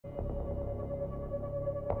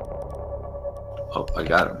Oh, I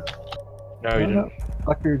got him. No, you didn't.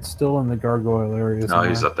 Blackbeard's still in the gargoyle area. No,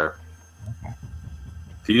 he's up there. Okay.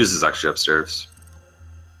 Fuse is actually upstairs.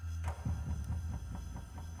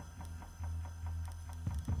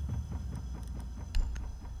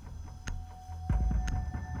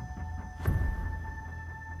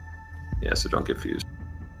 Yeah, so don't get fused.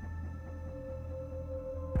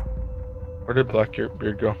 Where did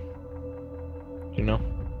Blackbeard go? Do you know?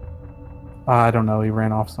 I don't know. He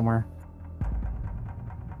ran off somewhere.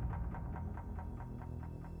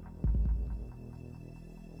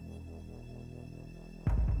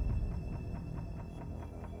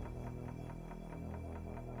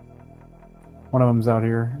 One of them's out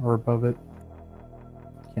here or above it.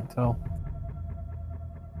 Can't tell.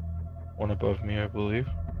 One above me, I believe.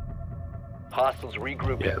 Hostiles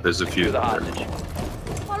regrouping. Yeah, there's a few. Secure the There. hostage.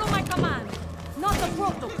 Follow my command, not the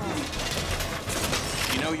protocol.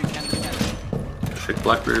 You know you can defend. I think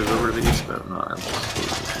Blackbeard is over to the east, but no,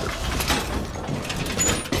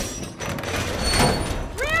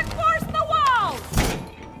 Reinforce the walls!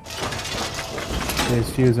 Yeah, he's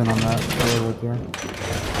fusing on that door right there.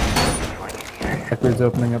 Blackbeard's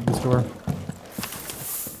opening up this door.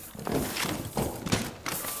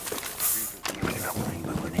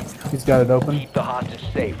 He's got it open. Keep the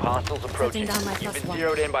hostage safe. Hostiles approaching. Down my You've been +1.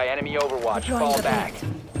 zeroed in by enemy overwatch. Deploying Fall the back.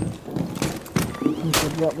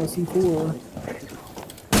 I've got my C4.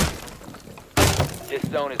 This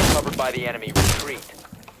zone is covered by the enemy. Retreat.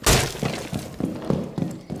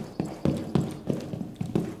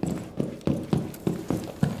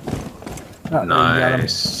 Ah, got him.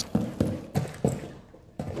 nice.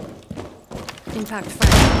 Impact fire.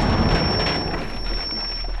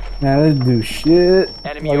 Nah, that didn't do shit.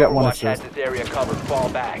 Enemy I got one overwatch has assist. this area covered. Fall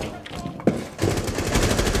back.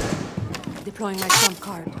 Deploying my trump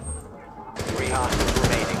card. 3 hostiles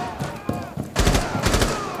remaining.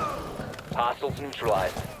 Hostiles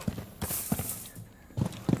neutralized.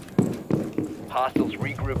 Hostiles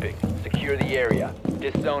regrouping. Secure the area.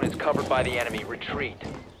 This zone is covered by the enemy. Retreat.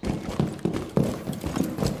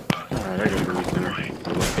 Alright, I got the receiver.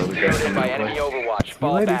 Zeroed in by enemy overwatch.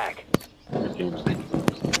 Fall later. back.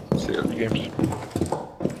 See ya. Games.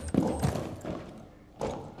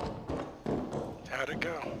 How'd it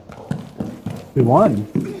go? We won.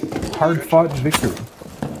 Hard fought victory.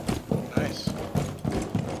 Nice.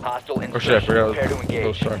 Hostile Oh shit, I insertion. forgot. Prepare to Oh,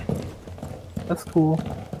 engage. sorry. That's cool.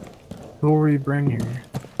 Who will we bring here?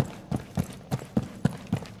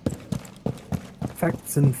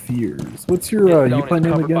 Facts and fears. What's your This you zone play is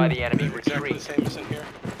name covered by again? the enemy. Exactly the Retreat. same as in here.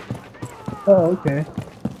 Oh, okay.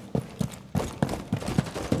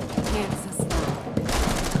 Kansas.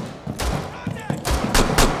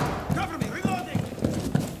 Cover me, reloading!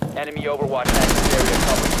 Enemy overwatch has this area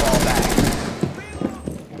covered. Fall back.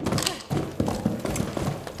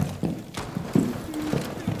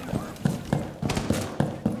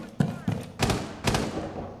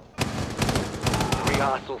 Three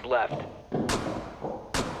hostiles left.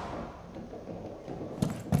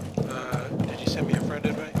 Did you send me a friend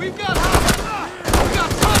invite? We've got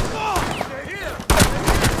top ball! They're here!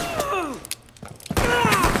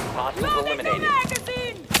 Hostiles eliminated.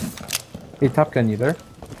 Magazine! Hey, Top Gun, you there?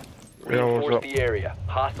 Yeah, what's Reinforce up? the area.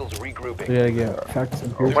 Hostiles regrouping. We gotta get facts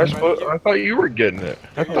and fears. Am I supposed? I thought you were getting it.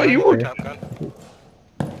 I thought you were Top Gun.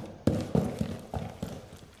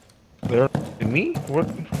 there. Me? What?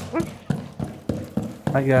 What?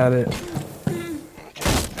 I got it. Okay,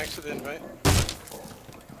 thanks for the invite.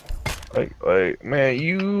 Like, man,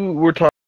 you were talking.